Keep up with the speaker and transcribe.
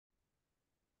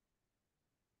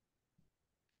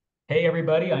Hey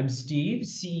everybody, I'm Steve,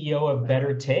 CEO of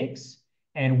BettorTakes,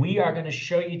 and we are going to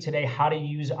show you today how to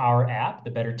use our app,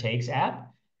 the BettorTakes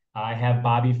app. I have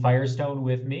Bobby Firestone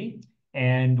with me,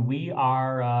 and we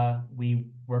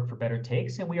work for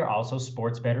BettorTakes, and we are also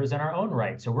sports bettors in our own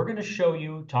right. So we're going to show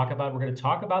you, we're going to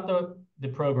talk about the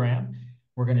program.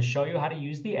 We're going to show you how to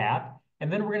use the app, and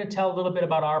then we're going to tell a little bit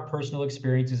about our personal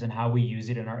experiences and how we use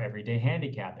it in our everyday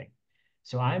handicapping.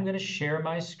 So I'm going to share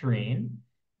my screen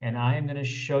and I am going to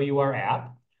show you our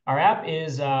app. Our app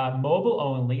is mobile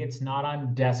only. It's not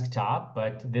on desktop,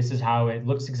 but this is how it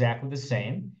looks exactly the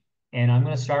same. And I'm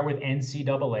going to start with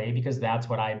NCAA because that's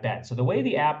what I bet. So the way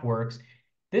the app works,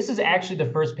 this is actually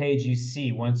the first page you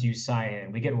see once you sign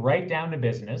in. We get right down to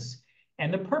business.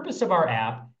 And the purpose of our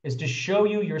app is to show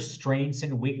you your strengths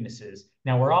and weaknesses.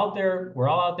 Now we're all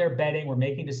out there betting, we're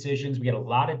making decisions, we get a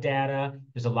lot of data,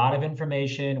 there's a lot of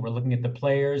information, we're looking at the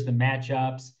players, the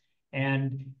matchups.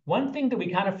 And one thing that we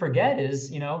kind of forget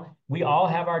is, we all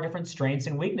have our different strengths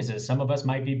and weaknesses. Some of us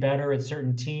might be better at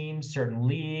certain teams, certain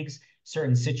leagues,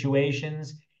 certain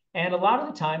situations. And a lot of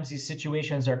the times these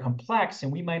situations are complex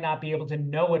and we might not be able to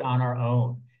know it on our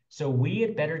own. So we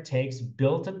at BettorTakes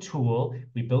built a tool,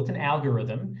 we built an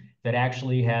algorithm that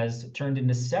actually has turned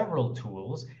into several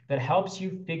tools that helps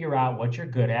you figure out what you're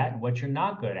good at and what you're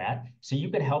not good at, so you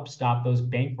can help stop those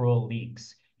bankroll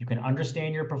leaks. You can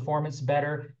understand your performance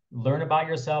better, learn about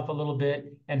yourself a little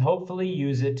bit, and hopefully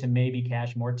use it to maybe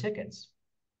cash more tickets.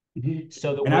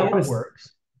 So the And I way want it to,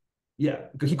 works, yeah,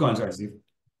 keep going. Sorry, Steve.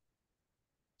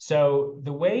 So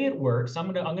the way it works,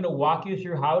 I'm gonna walk you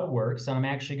through how it works, and I'm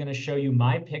actually gonna show you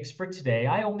my picks for today.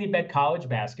 I only bet college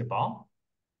basketball.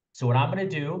 So what I'm gonna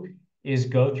do is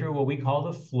go through what we call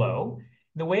the flow.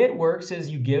 The way it works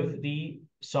is you give the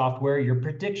software your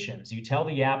predictions. You tell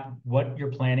the app what you're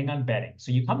planning on betting.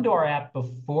 So you come to our app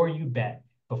before you bet.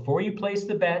 Before you place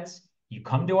the bets, you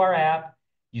come to our app,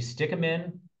 you stick them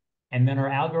in, and then our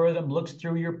algorithm looks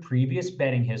through your previous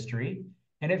betting history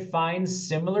and it finds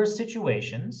similar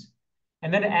situations.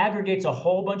 And then it aggregates a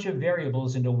whole bunch of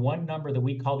variables into one number that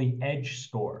we call the edge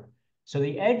score. So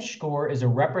the edge score is a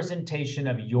representation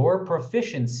of your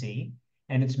proficiency,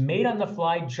 and it's made on the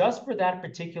fly just for that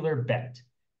particular bet.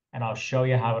 And I'll show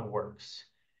you how it works.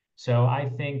 So I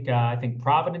think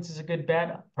Providence is a good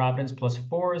bet. Providence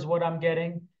 +4 is what I'm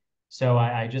getting. So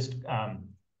I just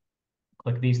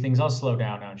click these things. I'll slow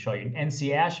down now and show you.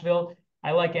 NC Asheville.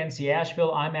 I like NC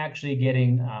Asheville. I'm actually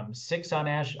getting 6 on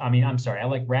I'm sorry. I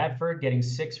like Radford getting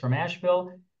 6 from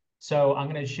Asheville. So I'm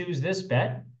going to choose this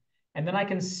bet. And then I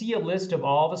can see a list of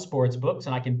all the sports books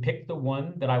and I can pick the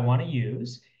one that I want to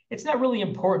use. It's not really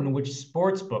important which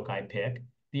sports book I pick.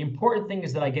 The important thing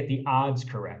is that I get the odds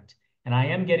correct. And I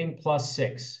am getting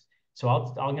 +6. So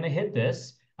I'm going to hit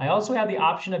this. I also have the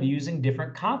option of using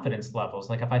different confidence levels.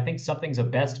 Like if I think something's a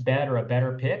best bet or a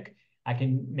better pick, I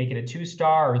can make it a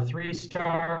 2-star or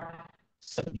 3-star.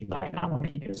 Some of you might not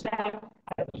want to use that.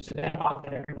 I don't use that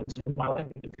often. Everyone's doing well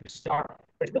with a 2-star.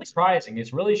 But it's really surprising.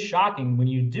 It's really shocking when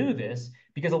you do this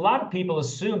because a lot of people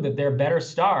assume that they're better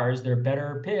stars, they're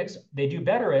better picks, they do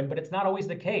better in, but it's not always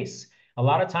the case. A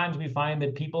lot of times we find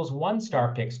that people's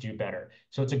 1-star picks do better.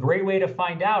 So it's a great way to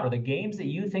find out, are the games that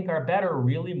you think are better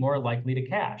really more likely to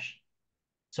cash?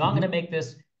 So I'm going to make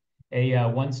this a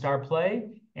 1-star play,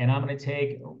 and I'm going to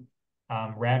take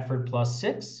Radford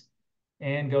 +6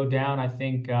 and go down, I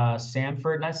think,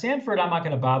 Sanford. Now, Sanford, I'm not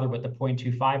going to bother with the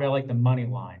 0.25. I like the money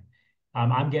line.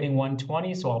 I'm getting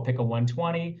 120, so I'll pick a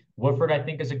 120. Woodford, I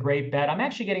think, is a great bet. I'm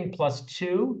actually getting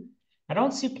 +2. I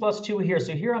don't see +2 here.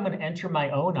 So here I'm going to enter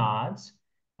my own odds.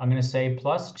 I'm going to say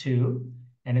 +2,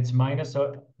 and it's minus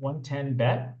a 110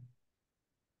 bet.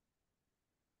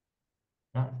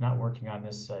 Not working on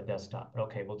this desktop.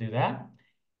 Okay, we'll do that.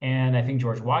 And I think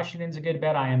George Washington's a good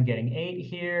bet. I am getting 8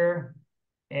 here.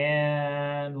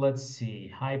 And let's see,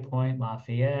 High Point,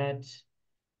 Lafayette.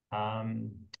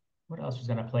 What else was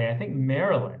going to play? I think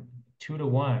Maryland,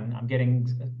 2-1. I'm getting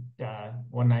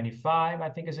 195, I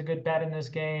think is a good bet in this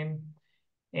game.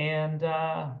 And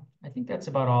I think that's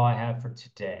about all I have for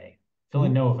today.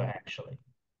 Villanova, actually.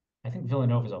 I think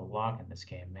Villanova's a lock in this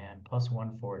game, man.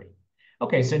 +140.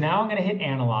 Okay, so now I'm going to hit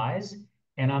analyze.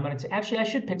 And I'm going to, actually, I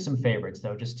should pick some favorites,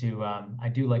 though, just to, I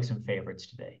do like some favorites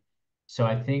today. So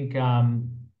I think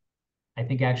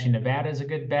actually Nevada is a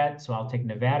good bet. So I'll take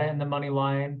Nevada in the money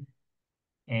line.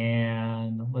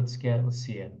 And let's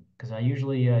see it, because I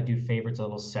usually do favorites a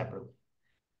little separately.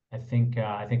 I think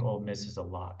Ole Miss is a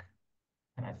lock,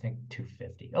 and I think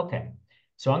 250. Okay,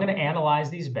 so I'm going to analyze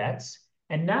these bets,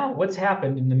 and now what's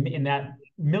happened in that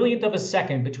millionth of a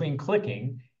second between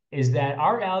clicking is that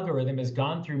our algorithm has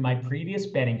gone through my previous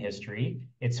betting history.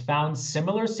 It's found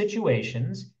similar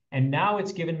situations, And now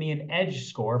it's given me an edge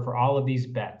score for all of these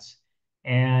bets.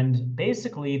 And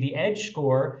basically the edge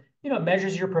score,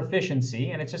 measures your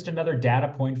proficiency, and it's just another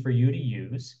data point for you to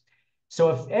use. So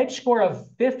if edge score of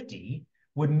 50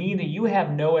 would mean that you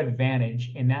have no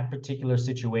advantage in that particular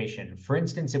situation. For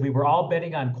instance, if we were all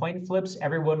betting on coin flips,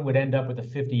 everyone would end up with a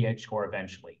 50 edge score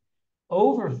eventually.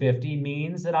 Over 50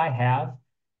 means that I have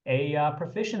a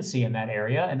proficiency in that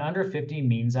area, and under 50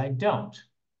 means I don't.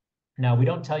 Now, we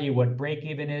don't tell you what break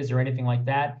even is or anything like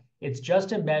that. It's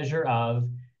just a measure of,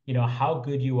 how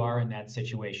good you are in that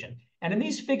situation. And in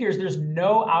these figures, there's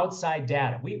no outside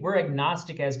data. We're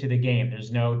agnostic as to the game. There's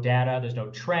no data, there's no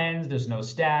trends, there's no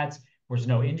stats, there's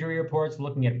no injury reports,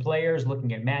 looking at players,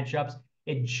 looking at matchups.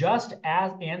 It just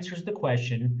answers the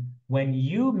question, when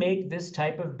you make this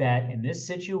type of bet in this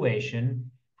situation,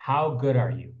 how good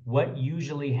are you? What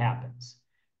usually happens?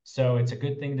 So it's a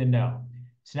good thing to know.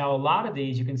 So now a lot of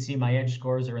these, you can see my edge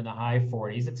scores are in the high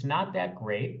 40s. It's not that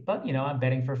great, but I'm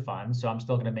betting for fun, so I'm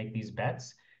still going to make these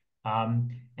bets.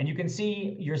 And you can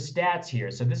see your stats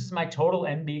here. So this is my total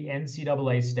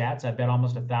NCAA stats. I've bet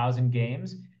almost 1,000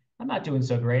 games. I'm not doing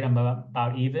so great. I'm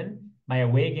about even. My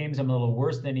away games, I'm a little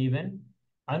worse than even.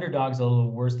 Underdogs, a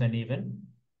little worse than even.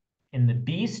 In the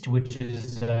Beast, which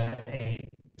is a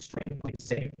extremely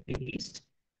safe Beast,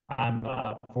 I'm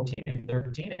 14 and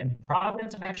 13. And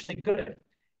Providence, I'm actually good.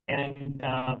 And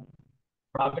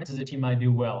Providence is a team I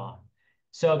do well on.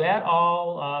 So that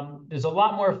all, there's a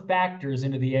lot more factors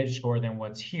into the edge score than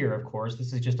what's here, of course.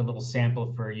 This is just a little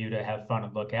sample for you to have fun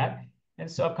and look at.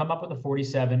 And so I've come up with a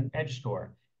 47 edge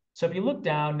score. So if you look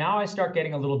down, now I start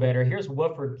getting a little better. Here's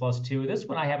Woodford +2. This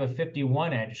one I have a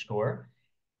 51 edge score.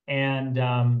 And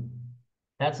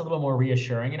that's a little more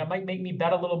reassuring. And it might make me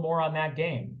bet a little more on that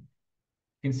game.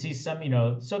 You can see some,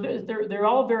 so they're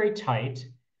all very tight.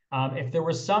 If there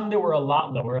were some that were a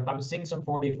lot lower, if I was seeing some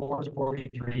 44s or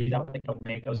 43s, I would think I would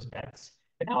make those bets.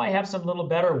 But now I have some little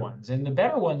better ones. And the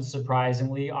better ones,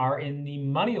 surprisingly, are in the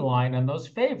money line on those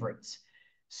favorites.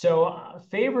 So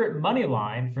favorite money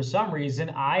line, for some reason,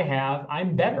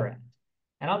 I'm better at.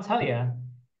 And I'll tell you,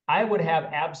 I would have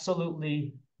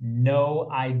absolutely no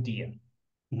idea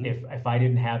if I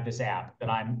didn't have this app that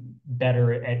I'm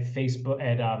better at Facebook,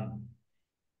 at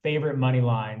favorite money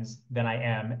lines than I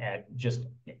am at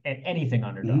anything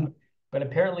underdog. But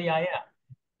apparently I am.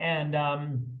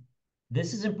 And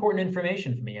this is important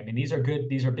information for me. I mean, these are good.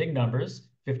 These are big numbers,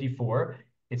 54.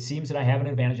 It seems that I have an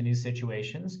advantage in these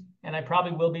situations, and I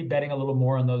probably will be betting a little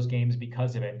more on those games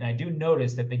because of it. And I do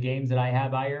notice that the games that I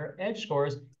have higher edge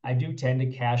scores, I do tend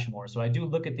to cash more. So I do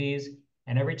look at these,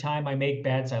 and every time I make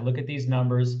bets, I look at these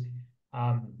numbers.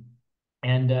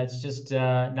 And it's just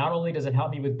not only does it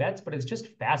help me with bets, but it's just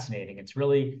fascinating. It's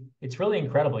really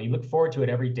incredible. You look forward to it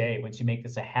every day once you make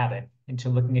this a habit into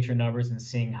looking at your numbers and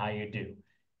seeing how you do.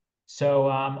 So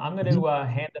I'm going to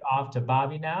hand it off to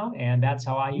Bobby now, and that's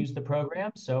how I use the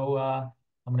program. So I'm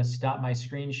going to stop my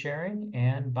screen sharing.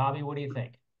 And Bobby, what do you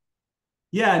think?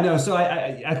 Yeah, no. So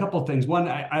a couple of things. One,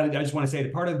 I just want to say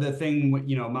that part of the thing,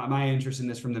 my interest in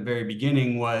this from the very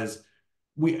beginning was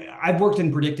I've worked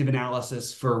in predictive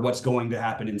analysis for what's going to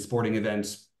happen in sporting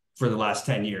events for the last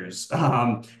 10 years.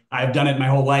 I've done it my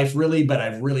whole life, really, but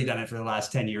I've really done it for the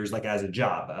last 10 years, like as a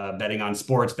job, betting on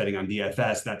sports, betting on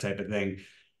DFS, that type of thing.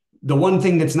 The one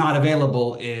thing that's not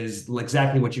available is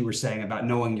exactly what you were saying about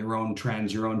knowing your own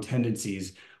trends, your own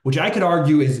tendencies, which I could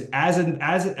argue is as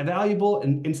valuable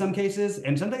in some cases,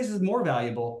 and some cases more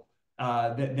valuable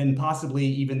than possibly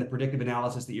even the predictive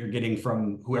analysis that you're getting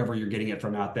from whoever you're getting it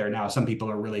from out there. Now, some people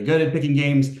are really good at picking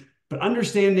games, but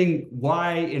understanding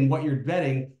why and what you're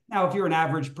betting. Now, if you're an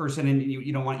average person and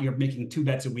you're making 2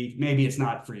 bets a week, maybe it's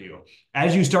not for you.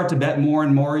 As you start to bet more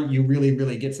and more, you really,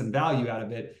 really get some value out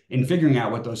of it in figuring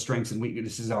out what those strengths and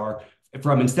weaknesses are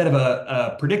from, instead of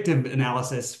a predictive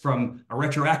analysis, from a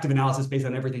retroactive analysis based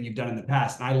on everything you've done in the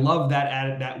past. And I love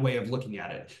that way of looking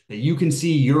at it, that you can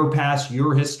see your past,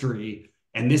 your history,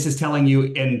 and this is telling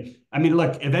you. And I mean,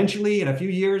 look, eventually in a few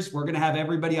years, we're going to have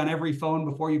everybody on every phone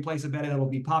before you place a bet. It'll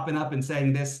be popping up and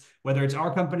saying this, whether it's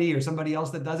our company or somebody else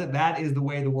that does it. That is the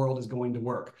way the world is going to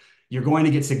work. You're going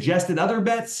to get suggested other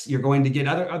bets. You're going to get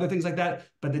other things like that.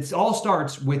 But it all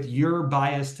starts with your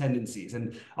bias tendencies.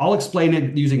 And I'll explain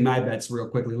it using my bets real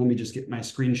quickly. Let me just get my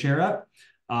screen share up.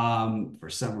 For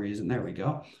some reason, there we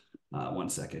go. 1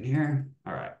 second here.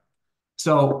 All right.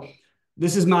 So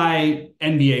this is my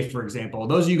NBA, for example.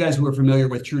 Those of you guys who are familiar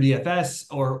with TrueDFS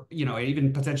or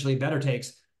even potentially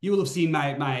BettorTakes, you will have seen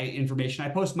my information. I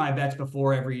post my bets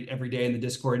before every day in the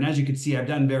Discord, and as you can see, I've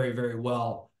done very, very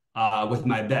well with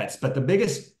my bets. But the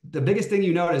biggest thing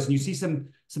you notice, and you see some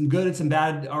some good and some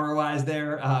bad ROIs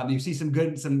there. You see some good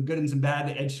and some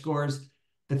bad edge scores.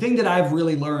 The thing that I've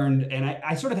really learned, and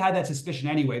I sort of had that suspicion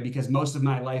anyway, because most of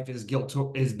my life is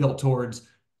built towards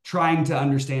trying to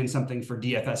understand something for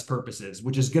DFS purposes,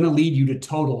 which is going to lead you to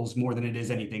totals more than it is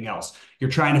anything else. You're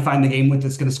trying to find the game with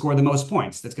that's going to score the most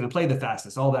points, that's going to play the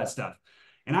fastest, all that stuff.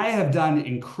 And I have done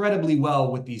incredibly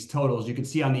well with these totals. You can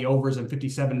see on the overs, I'm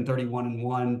 57 and 31 and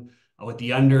 1. With the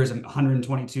unders, I'm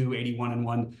 122, 81 and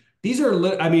 1. These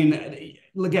are, I mean,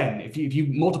 again, if you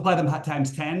multiply them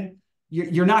times 10,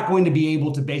 you're not going to be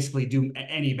able to basically do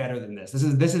any better than this.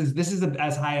 This is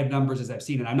as high of numbers as I've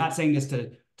seen. And I'm not saying this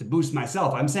to boost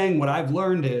myself. I'm saying what I've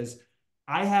learned is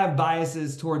I have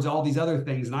biases towards all these other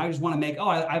things, and I just want to make,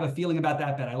 I have a feeling about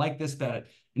that bet. I like this bet.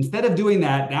 Instead of doing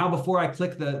that, now before I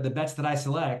click the bets that I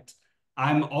select,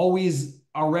 I'm always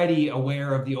already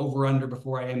aware of the over-under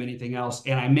before I am anything else,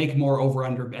 and I make more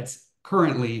over-under bets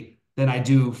currently than I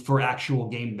do for actual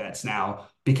game bets now,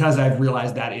 because I've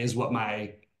realized that is what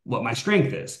my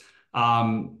strength is.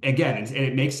 Again,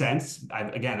 it makes sense.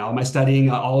 Again, all my studying,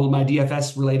 all of my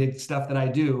DFS related stuff that I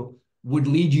do would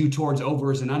lead you towards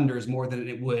overs and unders more than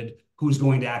it would who's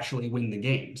going to actually win the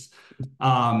games.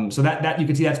 So that you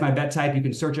can see that's my bet type. You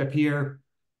can search up here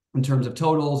in terms of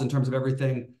totals, in terms of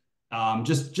everything.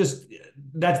 Just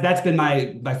that's been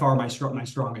by far my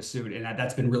strongest suit, and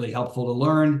that's been really helpful to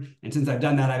learn. And since I've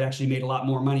done that, I've actually made a lot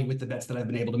more money with the bets that I've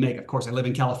been able to make. Of course, I live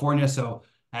in California, so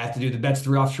I have to do the bets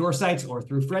through offshore sites or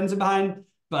through friends of mine.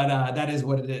 But that is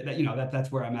what it is.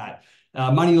 That's where I'm at.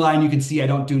 Money line, you can see I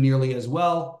don't do nearly as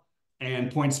well,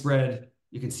 and point spread,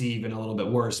 you can see even a little bit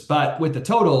worse. But with the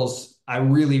totals, I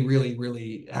really, really,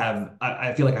 really have.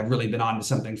 I feel like I've really been on to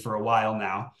something for a while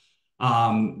now.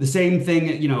 The same thing,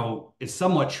 is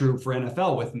somewhat true for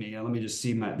NFL with me. Let me just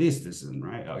see this isn't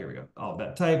right. Oh, here we go. All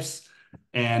bet types.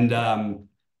 And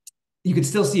you can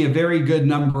still see a very good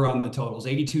number on the totals,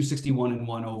 82, 61, and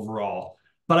 1 overall.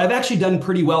 But I've actually done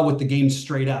pretty well with the game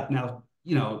straight up. Now,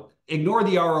 ignore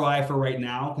the ROI for right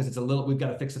now, because we've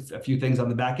got to fix a few things on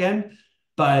the back end.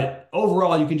 But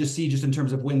overall, you can just see, just in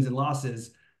terms of wins and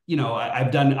losses,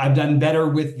 I've done better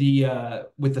with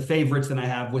the favorites than I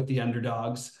have with the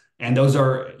underdogs. And those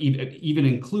are even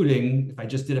including, if I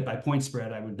just did it by point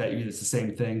spread, I would bet you it's the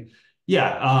same thing.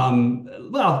 Yeah,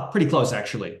 well, pretty close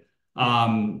actually.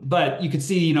 But you can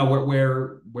see,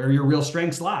 where your real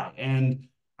strengths lie. And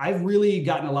I've really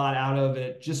gotten a lot out of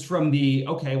it just from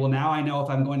okay, well, now I know if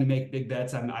I'm going to make big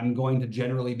bets, I'm going to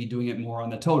generally be doing it more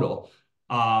on the total,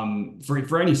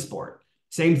 for any sport.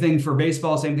 Same thing for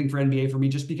baseball, same thing for NBA for me,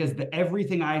 just because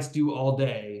everything I do all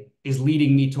day is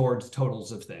leading me towards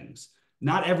totals of things.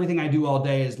 Not everything I do all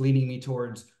day is leading me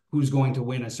towards who's going to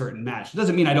win a certain match. It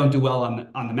doesn't mean I don't do well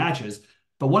on the matches.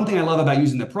 But one thing I love about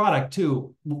using the product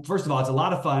too, first of all, it's a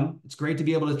lot of fun. It's great to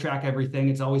be able to track everything.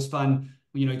 It's always fun.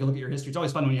 You can look at your history. It's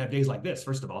always fun when you have days like this,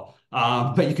 first of all.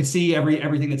 But you can see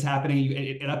everything that's happening.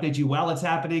 It updates you while it's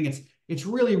happening. It's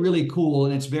really, really cool,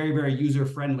 and it's very, very user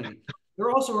friendly. There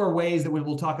also are ways that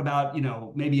we'll talk about,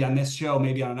 maybe on this show,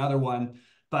 maybe on another one.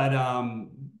 But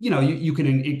you can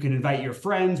invite your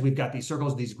friends. We've got these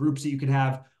circles, these groups that you can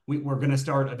have. We're going to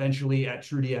start eventually at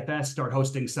TrueDFS, start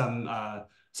hosting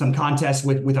some contests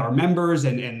with our members,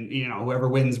 and whoever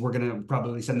wins, we're going to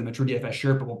probably send them a TrueDFS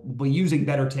shirt. But we'll be using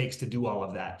BettorTakes to do all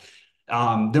of that.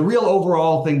 The real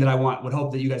overall thing that I would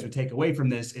hope that you guys would take away from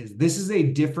this is a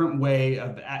different way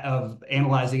of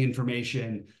analyzing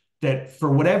information that,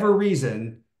 for whatever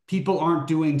reason, people aren't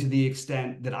doing to the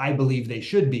extent that I believe they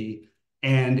should be.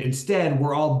 And instead,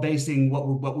 we're all basing what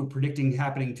we're predicting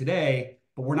happening today,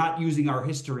 but we're not using our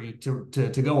history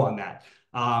to go on that.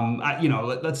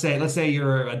 Let's say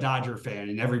you're a Dodger fan,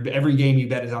 and every game you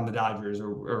bet is on the Dodgers,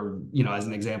 or as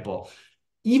an example.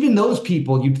 Even those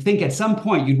people, you'd think at some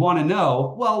point you'd want to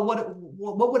know, well,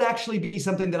 what would actually be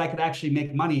something that I could actually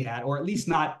make money at, or at least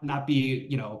not be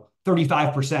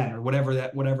 35% or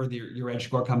whatever your edge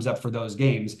score comes up for those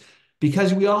games.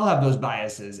 Because we all have those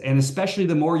biases, and especially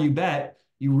the more you bet,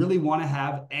 you really want to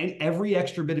have, and every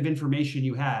extra bit of information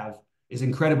you have is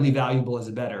incredibly valuable as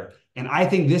a bettor. And I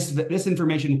think this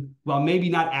information, while maybe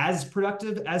not as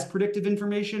productive as predictive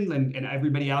information, and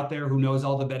everybody out there who knows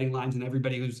all the betting lines, and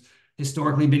everybody who's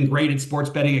historically been great at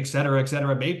sports betting, et cetera,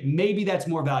 maybe that's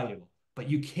more valuable. But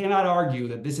you cannot argue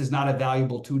that this is not a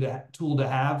valuable tool to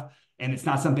have, and it's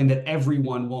not something that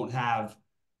everyone won't have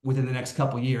within the next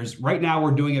couple of years. Right now,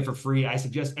 we're doing it for free. I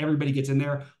suggest everybody gets in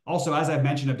there. Also, as I've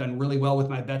mentioned, I've done really well with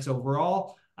my bets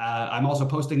overall. I'm also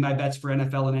posting my bets for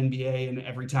NFL and NBA, and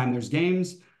every time there's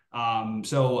games.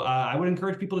 So I would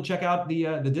encourage people to check out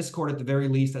the Discord at the very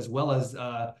least, as well as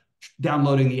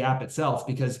downloading the app itself,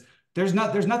 because there's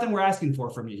nothing we're asking for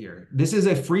from you here. This is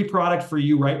a free product for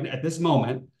you right at this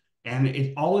moment,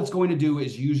 and all it's going to do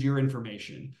is use your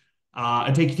information,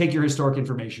 and take your historic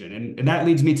information, and that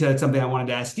leads me to something I wanted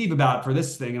to ask Steve about for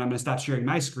this thing, and I'm going to stop sharing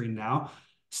my screen now.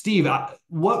 Steve,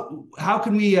 how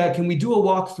can we do a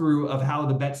walkthrough of how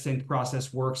the BetSync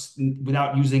process works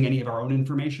without using any of our own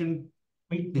information?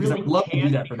 We Because I really would love to do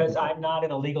can't that for the because people. I'm not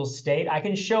in a legal state. I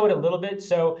can show it a little bit.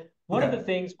 So one of Okay. the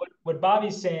things, what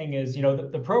Bobby's saying is,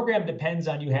 the program depends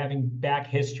on you having back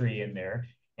history in there.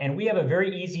 And we have a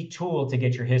very easy tool to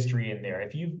get your history in there.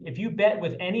 If you bet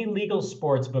with any legal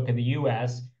sports book in the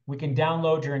US, we can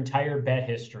download your entire bet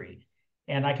history.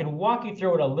 And I can walk you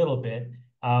through it a little bit.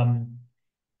 I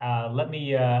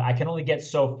can only get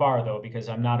so far though, because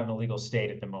I'm not in a legal state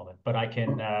at the moment, but I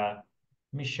can,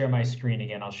 let me share my screen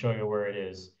again. I'll show you where it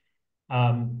is.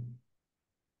 Um,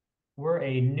 we're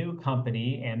a new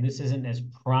company, and this isn't as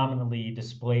prominently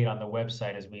displayed on the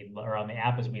website or on the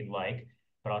app as we'd like,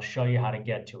 but I'll show you how to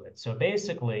get to it. So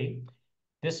basically,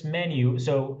 this menu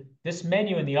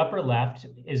in the upper left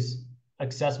is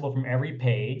accessible from every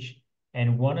page,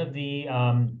 and one of the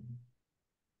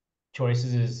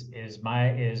choices is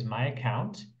my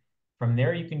account. From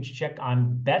there, you can check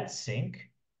on BetSync,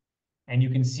 and you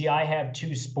can see I have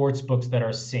two sports books that are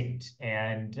synced.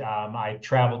 And I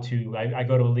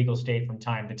go to a legal state from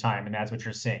time to time, and that's what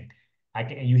you're seeing.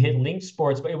 You hit link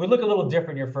sports, but it would look a little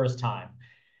different your first time.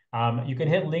 You can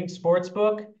hit link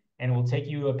sportsbook, and it will take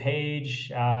you a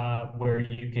page where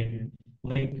you can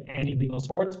link any legal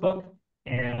sports book.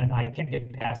 And I can't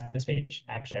get past this page.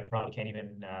 Actually, I probably can't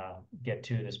even get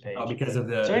to this Oh, page. because of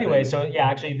So the anyway, so yeah,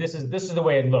 actually, this is the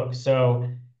way it looks. So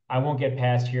I won't get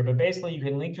past here, but basically, you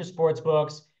can link your sports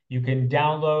books, you can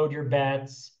download your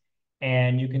bets,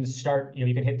 and you can start.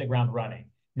 You can hit the ground running.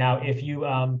 Now, if you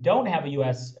don't have a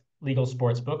U.S. legal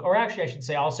sports book, or actually, I should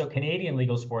say also Canadian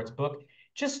legal sports book,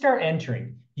 just start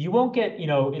entering. You won't get,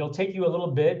 it'll take you a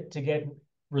little bit to get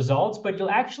results, but you'll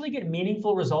actually get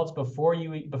meaningful results before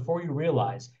you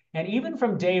realize. And even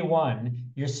from day one,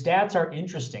 your stats are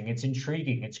interesting. It's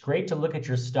intriguing. It's great to look at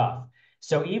your stuff.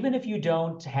 So even if you're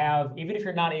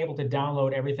not able to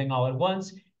download everything all at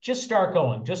once, just start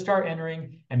going, just start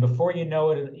entering, and before you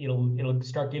know it, it'll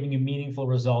start giving you meaningful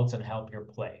results and help your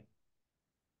play.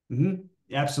 Mm-hmm.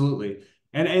 Absolutely.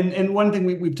 And one thing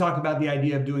we've talked about the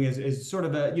idea of doing is sort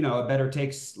of a better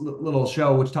takes little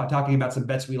show, which talking about some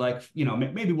bets we like.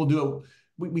 Maybe we'll do it.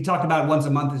 We talked about once a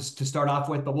month is to start off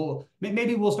with, but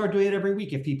maybe we'll start doing it every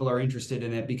week if people are interested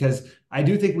in it, because I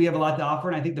do think we have a lot to offer,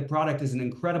 and I think the product is an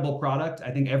incredible product.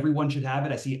 I think everyone should have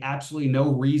it. I see absolutely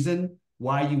no reason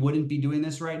why you wouldn't be doing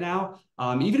this right now.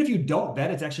 Even if you don't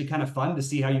bet, it's actually kind of fun to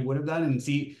see how you would have done and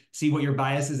see what your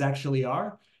biases actually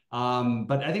are.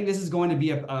 But I think this is going to be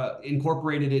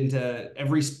incorporated into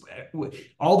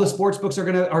all the sports books are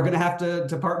gonna have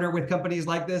to partner with companies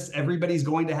like this. Everybody's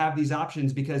going to have these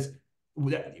options, because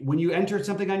when you enter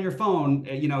something on your phone,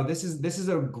 this is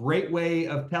a great way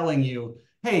of telling you,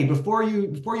 hey, before you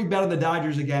bet on the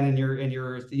Dodgers again, and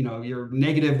you're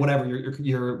negative whatever,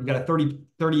 you've got a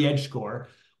 30 edge score.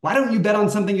 Why don't you bet on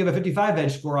something you have a 55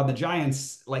 edge score on the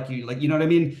Giants, you know what I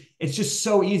mean? It's just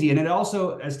so easy. And it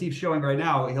also, as Steve's showing right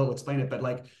now, he'll explain it,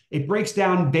 but it breaks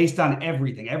down based on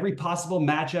everything, every possible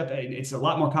matchup. It's a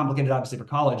lot more complicated, obviously, for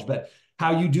college, but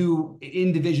how you do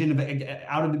in division,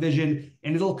 out of division,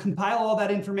 and it'll compile all that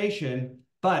information,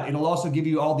 but it'll also give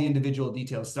you all the individual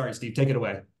details. Sorry, Steve, take it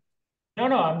away. No,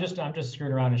 no, I'm just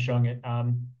screwing around and showing it.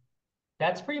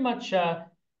 That's pretty much uh,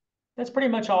 that's pretty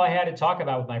much all I had to talk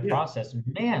about with my Yeah. process.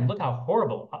 Man, look how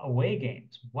horrible away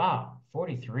games. Wow,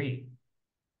 43.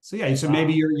 So yeah, so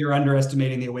maybe Wow. you're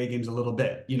underestimating the away games a little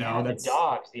bit. Yeah, That's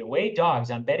the away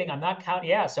dogs. I'm not counting.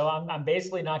 Yeah, so I'm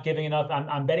basically not giving enough.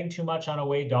 I'm betting too much on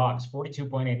away dogs.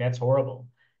 42.8. That's horrible.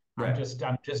 right.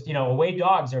 Away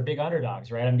dogs are big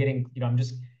underdogs, right?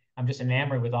 I'm just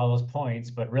enamored with all those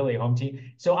points, but really home team.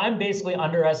 So I'm basically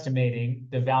underestimating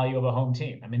the value of a home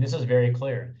team. I mean, this is very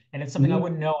clear, and it's something I Mhm.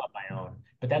 wouldn't know on my own,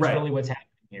 but that's Right. really what's happening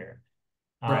here.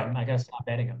 Right. I gotta stop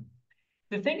betting them.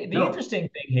 The No. interesting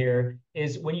thing here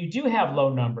is when you do have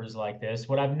low numbers like this,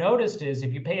 what I've noticed is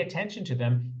if you pay attention to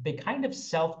them, they kind of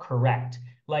self-correct.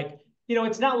 Like,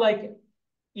 it's not like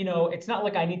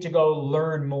I need to go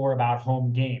learn more about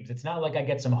home games. It's not like I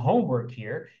get some homework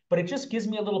here, but it just gives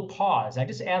me a little pause. I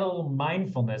just add a little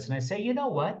mindfulness and I say, you know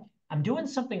what? I'm doing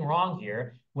something wrong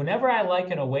here. Whenever I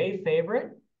like an away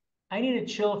favorite, I need to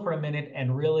chill for a minute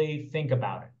and really think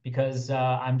about it because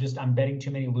I'm betting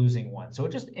too many losing ones. So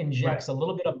it just Right. injects a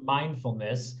little bit of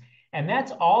mindfulness, and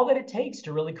that's all that it takes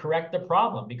to really correct the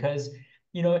problem. Because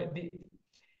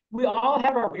we all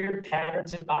have our weird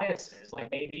patterns and biases. Like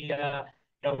maybe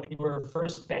when you were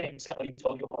first betting, somebody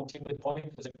told you home team with points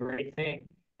was a great thing.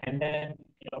 And then,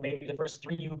 maybe the first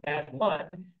three you bet won,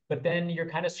 but then you're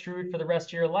kind of screwed for the rest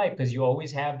of your life because you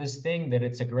always have this thing that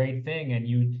it's a great thing, and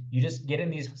you just get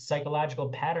in these psychological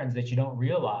patterns that you don't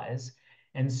realize.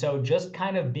 And so just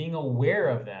kind of being aware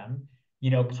of them,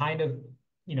 kind of,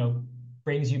 you know,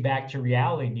 brings you back to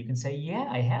reality. And you can say, yeah,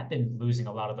 I have been losing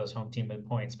a lot of those home team with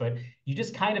points, but you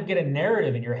just kind of get a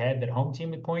narrative in your head that home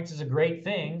team with points is a great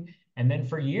thing. And then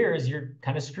for years, you're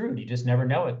kind of screwed. You just never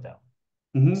know it though.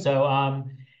 Mm-hmm. So,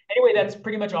 anyway, that's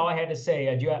pretty much all I had to say.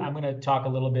 I'm going to talk a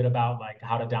little bit about like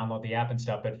how to download the app and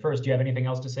stuff. But first, do you have anything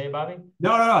else to say, Bobby?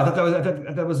 No, no, no. I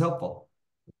thought that was helpful.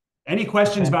 Any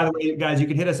questions, Okay. by the way, guys, you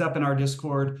can hit us up in our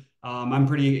Discord. I'm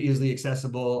pretty easily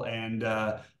accessible, and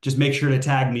just make sure to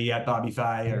tag me at Bobby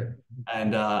Fire,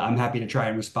 and I'm happy to try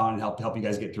and respond and help you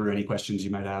guys get through any questions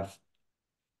you might have.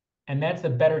 And that's the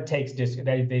Better Takes disc.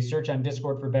 They search on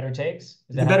Discord for Better Takes. Is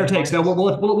The that how better they takes. find No,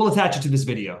 us? we'll attach it to this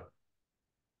video.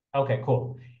 Okay,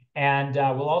 cool. And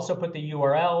we'll also put the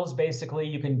URLs. Basically,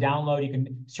 you can download, you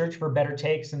can search for Better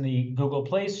Takes in the Google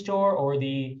Play Store or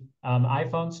the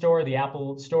iPhone Store, the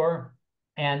Apple Store.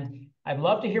 And I'd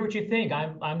love to hear what you think.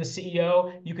 I'm the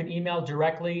CEO. You can email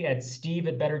directly at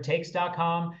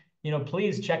steve@bettortakes.com.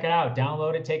 Please check it out,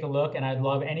 download it, take a look, and I'd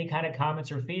love any kind of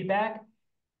comments or feedback.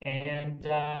 And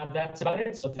that's about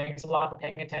it. So thanks a lot for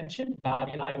paying attention.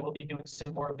 Bobby and I will be doing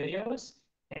some more videos.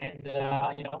 And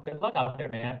good luck out there,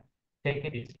 man. Take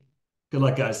it easy. Good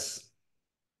luck, guys.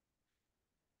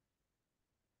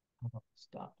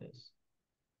 Stop this.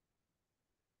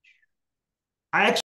 I actually